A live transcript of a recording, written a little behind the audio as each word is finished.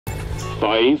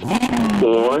5,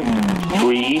 4,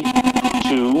 3,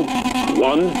 2,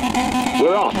 1.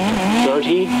 We're off.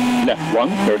 30, left 1,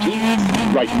 30,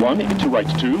 right 1 into right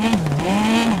 2,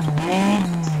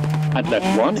 and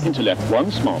left 1 into left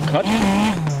 1, small cut,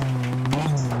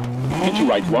 into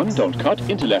right 1, don't cut,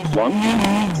 into left 1,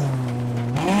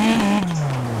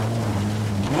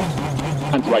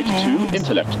 and right 2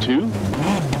 into left 2,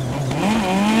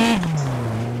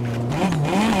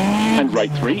 and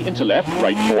right 3 into left,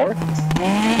 right 4,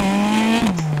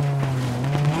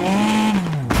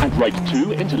 and right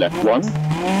 2 into left 1,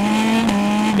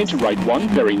 into right 1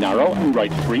 very narrow, and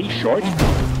right 3 short,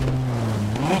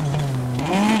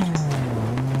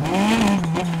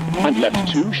 and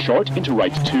left 2 short into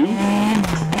right 2,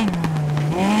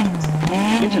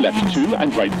 into left 2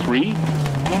 and right 3,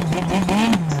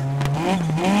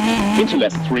 into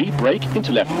left 3 brake,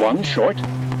 into left 1 short,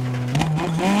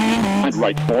 and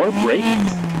right 4 brake,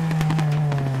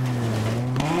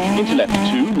 into left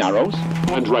 2 narrows,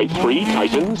 and right 3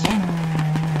 tightens,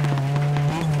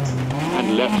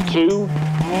 and left 2,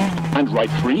 and right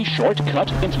 3 short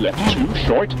cut, into left 2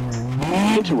 short,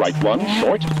 into right 1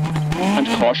 short, and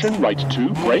caution, right 2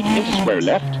 brake into square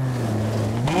left,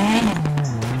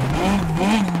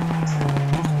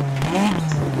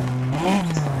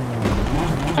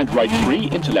 and right 3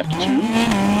 into left 2,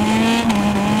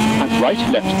 and right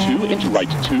left 2 into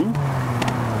right 2,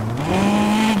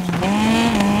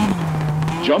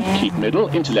 jump, keep middle,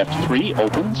 into left 3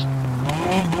 opens,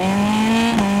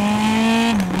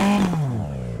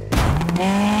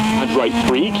 and right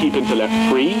 3 keep into left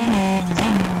 3,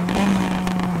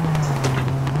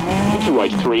 into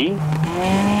right 3,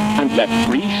 and left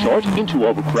 3 short into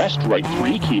over crest, right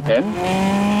 3 keep in,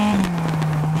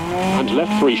 and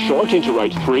left 3 short into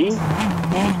right 3,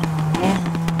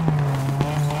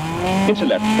 into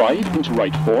left 5 into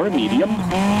right 4 medium,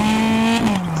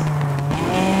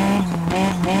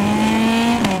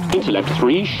 into left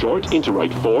 3 short into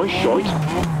right 4 short,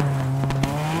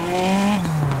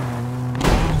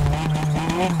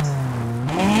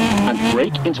 and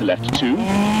brake into left 2,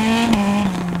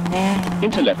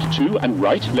 into left 2 and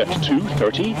right, left 2,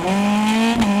 30,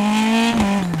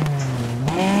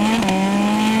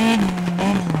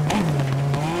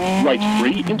 right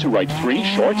 3 into right 3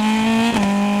 short,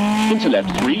 into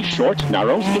left 3 short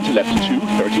narrows, into left 2,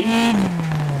 30,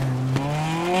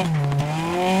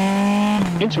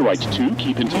 into right 2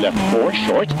 keep into left 4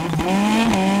 short,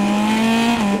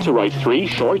 into right 3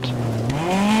 short,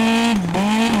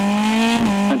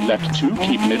 and left 2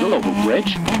 keep middle over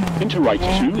bridge, into right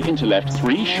 2 into left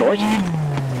 3 short,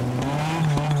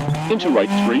 into right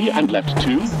 3 and left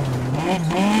 2,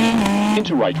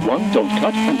 into right 1 don't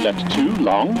cut and left 2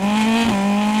 long,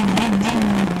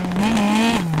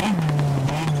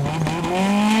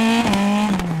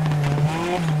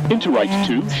 into right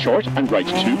 2 short and right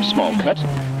 2 small cut,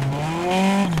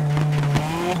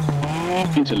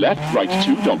 into left right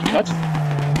 2 don't cut,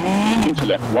 into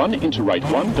left 1 into right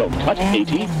 1 don't cut,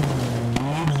 80,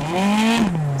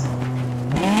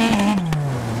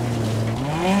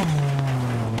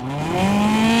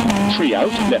 tree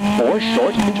out, left 4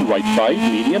 short into right 5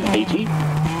 medium, 80,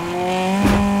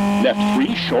 left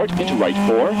 3 short into right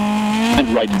 4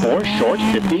 and right 4 short,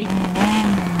 50,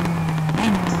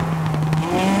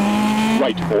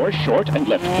 right 4 short and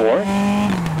left 4,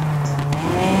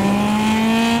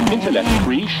 into left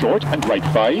 3 short and right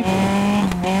 5,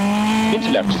 into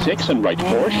left 6 and right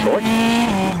 4 short,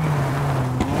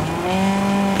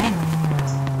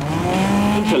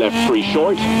 into left 3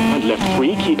 short and left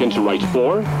 3 keep into right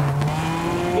 4,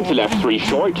 into left 3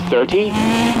 short, 30,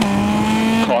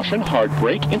 caution, hard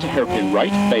brake into hairpin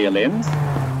right, bail in,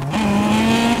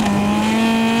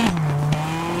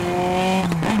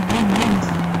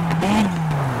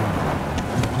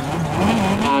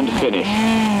 and finish.